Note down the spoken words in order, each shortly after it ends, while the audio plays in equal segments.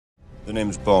The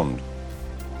name's Bond.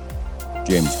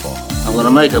 James Bond. I'm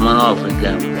gonna make him an offer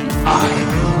again. I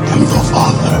am the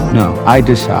father. No, I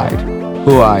decide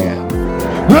who I am.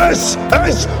 This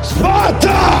is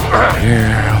Sparta!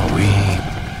 Here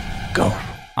we go.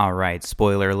 Alright,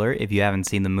 spoiler alert, if you haven't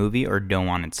seen the movie or don't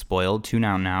want it spoiled, tune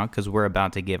out now because we're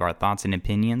about to give our thoughts and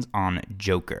opinions on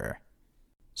Joker.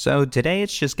 So today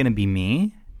it's just going to be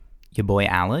me, your boy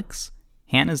Alex.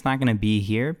 Hannah's not going to be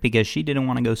here because she didn't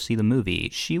want to go see the movie.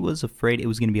 She was afraid it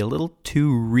was going to be a little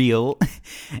too real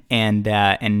and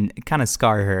kind of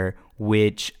scar her,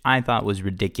 which I thought was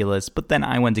ridiculous. But then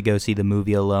I went to go see the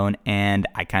movie alone, and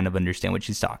I kind of understand what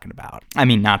she's talking about. I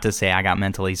mean, not to say I got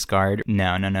mentally scarred.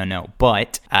 No.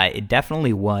 But it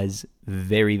definitely was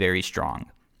very, very strong.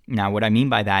 Now, what I mean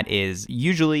by that is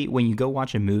usually when you go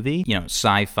watch a movie,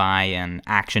 sci-fi and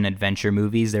action-adventure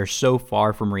movies, they're so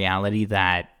far from reality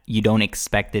that you don't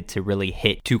expect it to really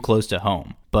hit too close to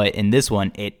home. But in this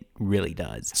one, it really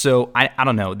does. So I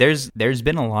don't know. There's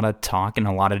been a lot of talk and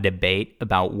a lot of debate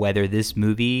about whether this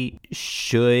movie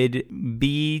should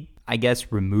be, I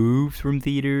guess, removed from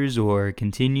theaters or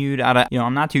continued.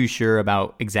 I'm not too sure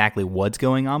about exactly what's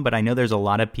going on, but I know there's a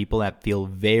lot of people that feel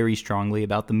very strongly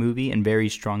about the movie and very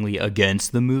strongly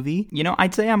against the movie.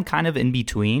 I'd say I'm kind of in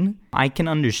between. I can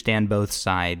understand both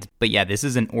sides. But yeah, this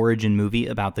is an origin movie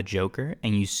about the Joker,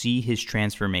 and you see his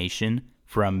transformation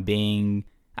from being,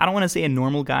 I don't want to say a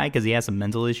normal guy because he has some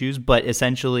mental issues, but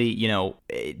essentially,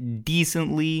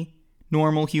 decently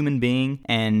normal human being,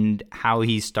 and how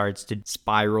he starts to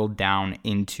spiral down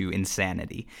into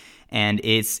insanity. And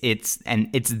it's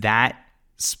that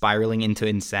spiraling into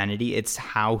insanity, it's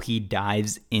how he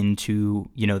dives into,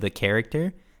 the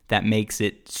character that makes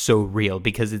it so real,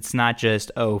 because it's not just,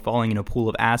 falling in a pool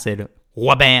of acid,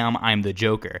 wha-bam, I'm the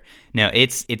Joker. No,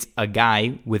 it's a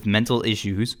guy with mental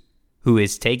issues who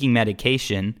is taking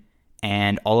medication,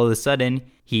 and all of a sudden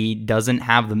he doesn't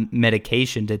have the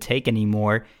medication to take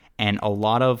anymore, and a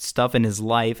lot of stuff in his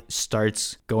life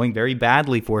starts going very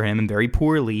badly for him and very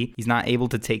poorly. He's not able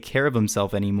to take care of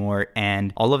himself anymore,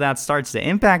 and all of that starts to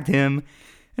impact him,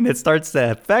 and it starts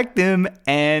to affect him,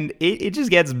 and it just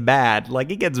gets bad.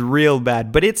 Like, it gets real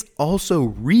bad, but it's also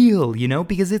real,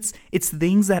 because it's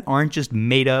things that aren't just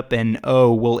made up and,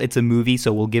 it's a movie,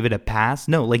 so we'll give it a pass.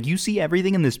 No, like, you see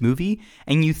everything in this movie,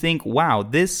 and you think, wow,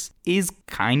 this is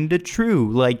kind of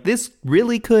true. Like, this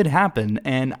really could happen,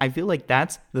 and I feel like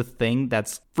that's the thing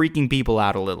that's freaking people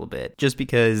out a little bit, just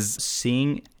because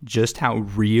seeing just how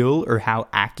real or how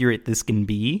accurate this can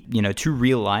be, to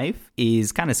real life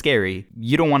is kind of scary.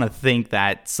 You don't want to think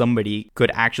that somebody could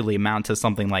actually amount to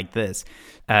something like this.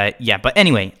 But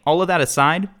anyway, all of that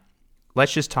aside,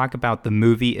 let's just talk about the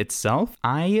movie itself.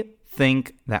 I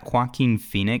think that Joaquin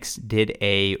Phoenix did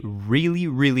a really,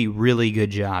 really, really good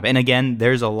job. And again,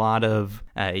 there's a lot of,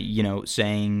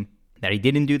 saying that he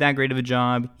didn't do that great of a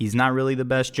job. He's not really the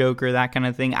best Joker, that kind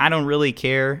of thing. I don't really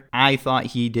care. I thought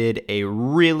he did a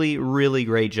really, really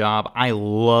great job. I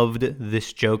loved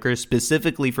this Joker,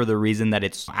 specifically for the reason that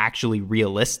it's actually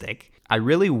realistic. I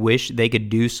really wish they could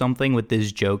do something with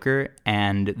this Joker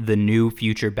and the new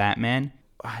future Batman.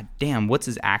 What's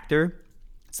his actor?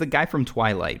 It's the guy from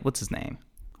Twilight. What's his name?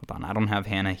 Hold on, I don't have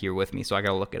Hannah here with me, so I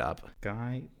gotta look it up.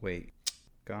 Guy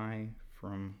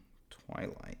from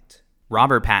Twilight.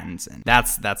 Robert Pattinson.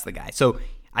 That's the guy. So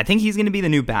I think he's gonna be the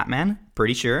new Batman,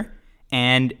 pretty sure.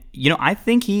 And I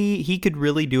think he could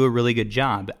really do a really good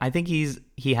job. I think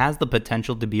he has the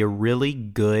potential to be a really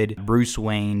good Bruce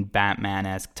Wayne,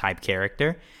 Batman-esque type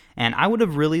character. And I would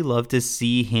have really loved to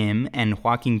see him and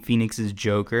Joaquin Phoenix's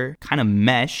Joker kind of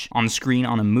mesh on screen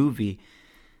on a movie.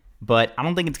 But I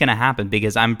don't think it's going to happen,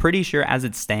 because I'm pretty sure as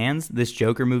it stands, this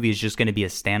Joker movie is just going to be a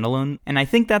standalone. And I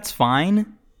think that's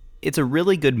fine. It's a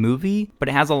really good movie, but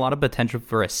it has a lot of potential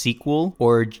for a sequel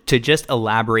or to just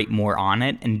elaborate more on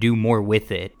it and do more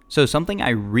with it. So something I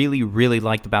really, really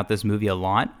liked about this movie a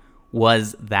lot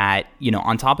was that,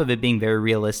 on top of it being very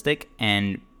realistic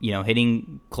and,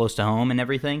 hitting close to home and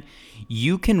everything,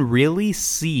 you can really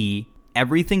see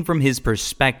everything from his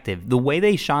perspective. The way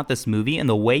they shot this movie and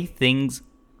the way things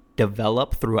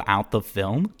develop throughout the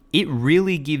film, it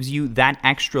really gives you that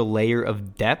extra layer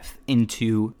of depth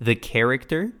into the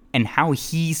character and how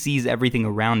he sees everything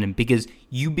around him, because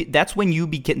that's when you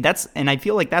begin. And I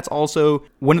feel like that's also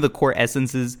one of the core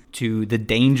essences to the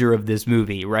danger of this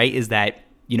movie, right? Is that,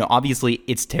 obviously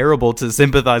it's terrible to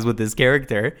sympathize with this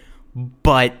character,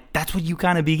 but that's what you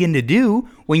kind of begin to do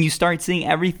when you start seeing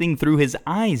everything through his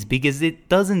eyes, because it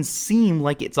doesn't seem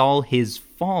like it's all his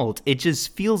fault. It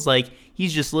just feels like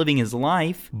he's just living his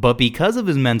life, but because of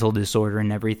his mental disorder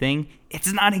and everything,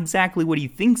 it's not exactly what he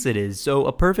thinks it is. So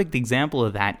a perfect example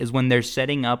of that is when they're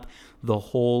setting up the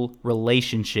whole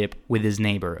relationship with his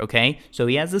neighbor, okay? So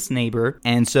he has this neighbor,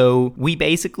 and so we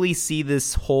basically see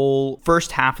this whole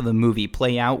first half of the movie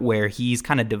play out where he's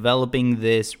kind of developing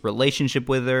this relationship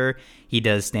with her. He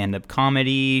does stand-up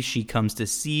comedy, she comes to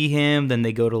see him, then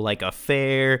they go to like a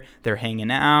fair, they're hanging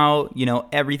out,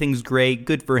 everything's great,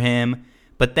 good for him.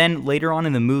 But then later on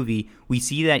in the movie, we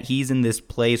see that he's in this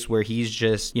place where he's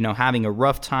just, having a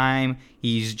rough time.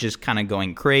 He's just kind of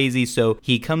going crazy. So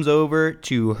he comes over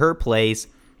to her place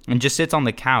and just sits on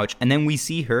the couch. And then we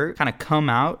see her kind of come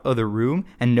out of the room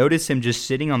and notice him just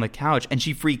sitting on the couch. And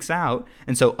she freaks out.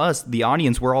 And so us, the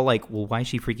audience, we're all like, well, why is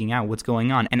she freaking out? What's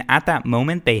going on? And at that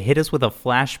moment, they hit us with a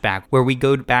flashback where we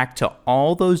go back to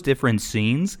all those different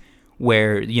scenes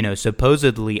where,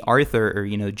 supposedly Arthur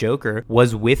or, Joker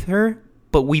was with her.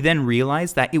 But we then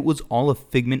realized that it was all a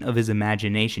figment of his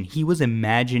imagination. He was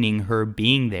imagining her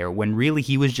being there when really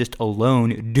he was just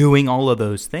alone doing all of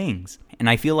those things. And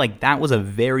I feel like that was a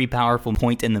very powerful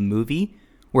point in the movie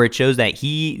where it shows that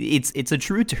it's a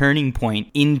true turning point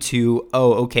into,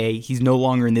 oh, okay, he's no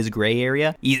longer in this gray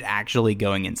area. He's actually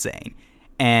going insane.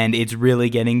 And it's really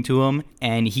getting to him,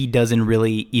 and he doesn't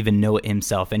really even know it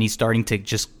himself. And he's starting to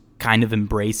just kind of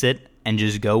embrace it and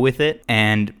just go with it.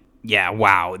 And yeah,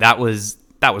 wow, that was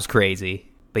crazy.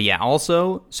 But yeah,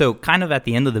 also, so kind of at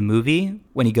the end of the movie,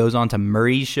 when he goes on to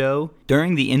Murray's show,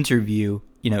 during the interview,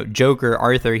 Joker,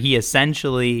 Arthur, he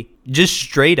essentially just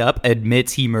straight up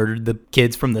admits he murdered the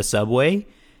kids from the subway.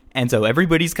 And so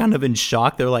everybody's kind of in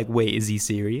shock. They're like, wait, is he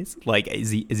serious? Like, is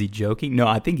he joking? No,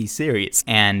 I think he's serious.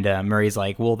 And Murray's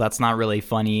like, well, that's not really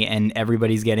funny. And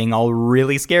everybody's getting all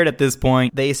really scared at this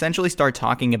point. They essentially start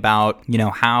talking about,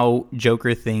 how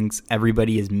Joker thinks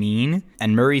everybody is mean.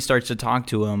 And Murray starts to talk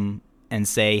to him and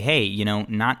say, hey,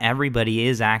 not everybody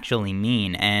is actually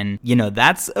mean. And,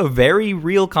 that's a very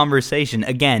real conversation.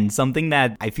 Again, something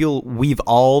that I feel we've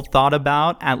all thought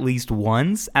about at least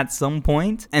once at some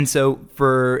point. And so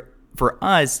for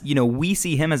us, we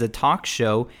see him as a talk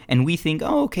show and we think,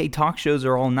 oh, okay, talk shows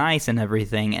are all nice and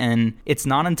everything. And it's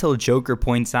not until Joker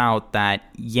points out that,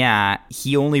 yeah,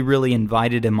 he only really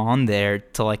invited him on there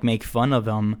to like make fun of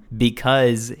him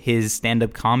because his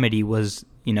stand-up comedy was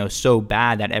so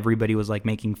bad that everybody was like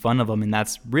making fun of him. And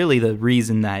that's really the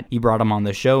reason that he brought him on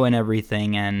the show and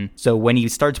everything. And so when he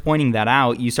starts pointing that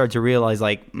out, you start to realize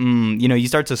like, you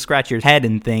start to scratch your head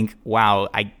and think, wow,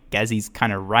 I guess he's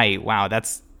kind of right. Wow,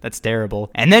 that's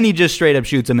terrible. And then he just straight up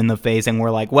shoots him in the face. And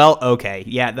we're like, well, okay,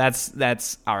 yeah,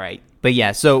 that's all right. But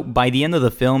yeah, so by the end of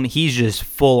the film, he's just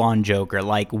full on Joker.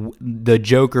 Like the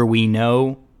Joker we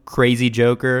know, crazy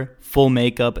Joker, full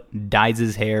makeup, dyes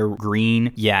his hair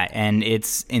green. Yeah, and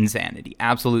it's insanity,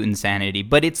 absolute insanity.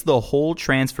 But it's the whole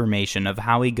transformation of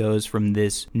how he goes from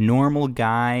this normal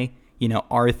guy,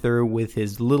 Arthur with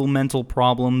his little mental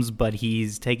problems, but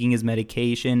he's taking his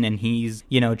medication and he's,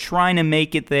 trying to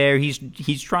make it there.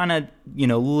 He's trying to,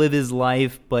 live his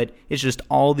life, but it's just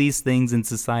all these things in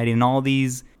society and all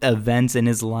these events in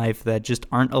his life that just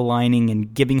aren't aligning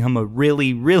and giving him a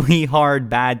really, really hard,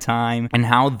 bad time, and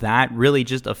how that really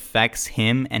just affects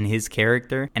him and his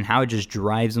character and how it just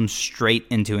drives him straight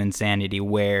into insanity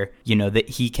where, that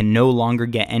he can no longer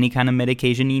get any kind of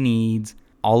medication he needs.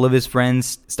 All of his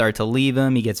friends start to leave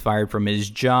him. He gets fired from his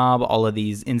job. All of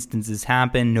these instances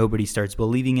happen. Nobody starts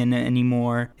believing in it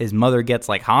anymore. His mother gets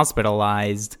like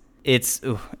hospitalized. It's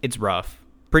rough.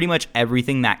 Pretty much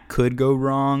everything that could go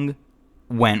wrong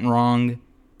went wrong,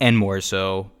 and more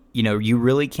so. You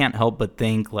really can't help but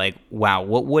think like, wow,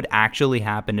 what would actually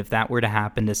happen if that were to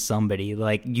happen to somebody?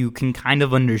 Like, you can kind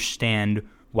of understand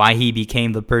why he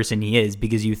became the person he is,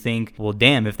 because you think, well,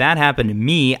 damn, if that happened to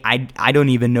me, I don't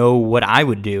even know what I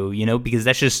would do, because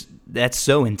that's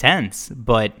so intense.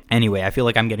 But anyway, I feel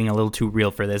like I'm getting a little too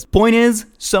real for this. Point is,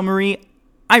 summary,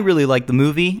 I really liked the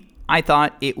movie. I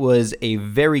thought it was a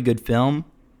very good film.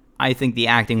 I think the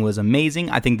acting was amazing.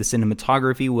 I think the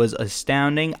cinematography was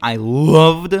astounding. I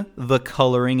loved the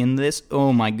coloring in this.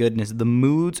 Oh my goodness, the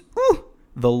moods,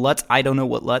 the LUTs, I don't know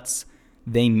what LUTs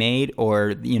they made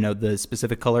or the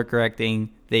specific color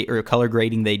grading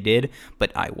they did,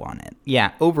 but I want it.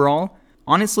 Yeah, overall,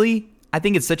 honestly, I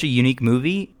think it's such a unique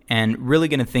movie and really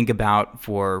going to think about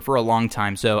for a long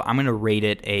time. So I'm going to rate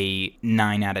it a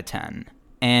 9 out of 10.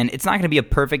 And it's not going to be a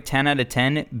perfect 10 out of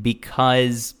 10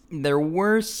 because there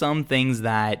were some things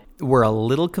that were a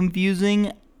little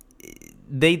confusing.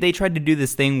 They tried to do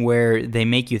this thing where they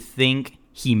make you think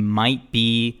he might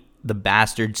be the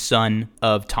bastard son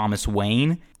of Thomas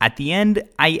Wayne. At the end,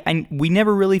 we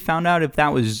never really found out if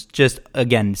that was just,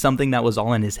 again, something that was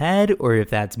all in his head or if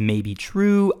that's maybe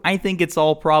true. I think it's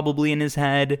all probably in his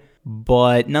head,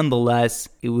 but nonetheless,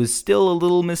 it was still a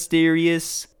little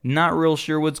mysterious. Not real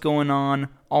sure what's going on.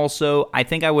 Also, I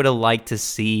think I would have liked to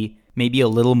see maybe a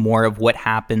little more of what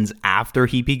happens after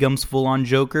he becomes full-on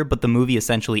Joker, but the movie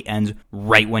essentially ends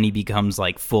right when he becomes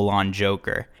like full-on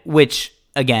Joker, which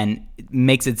again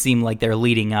makes it seem like they're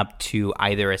leading up to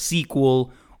either a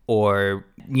sequel or,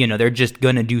 you know, they're just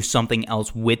gonna do something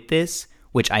else with this,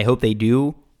 which I hope they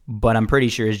do, but I'm pretty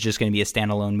sure it's just gonna be a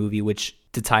standalone movie, which,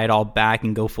 to tie it all back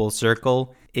and go full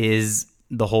circle, is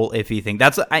the whole iffy thing.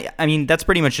 I mean that's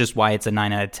pretty much just why it's a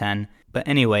 9 out of 10. But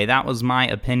anyway, that was my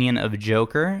opinion of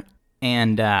Joker.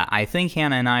 And I think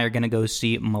Hannah and I are going to go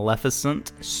see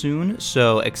Maleficent soon,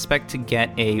 so expect to get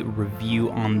a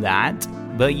review on that.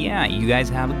 But yeah, you guys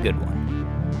have a good one.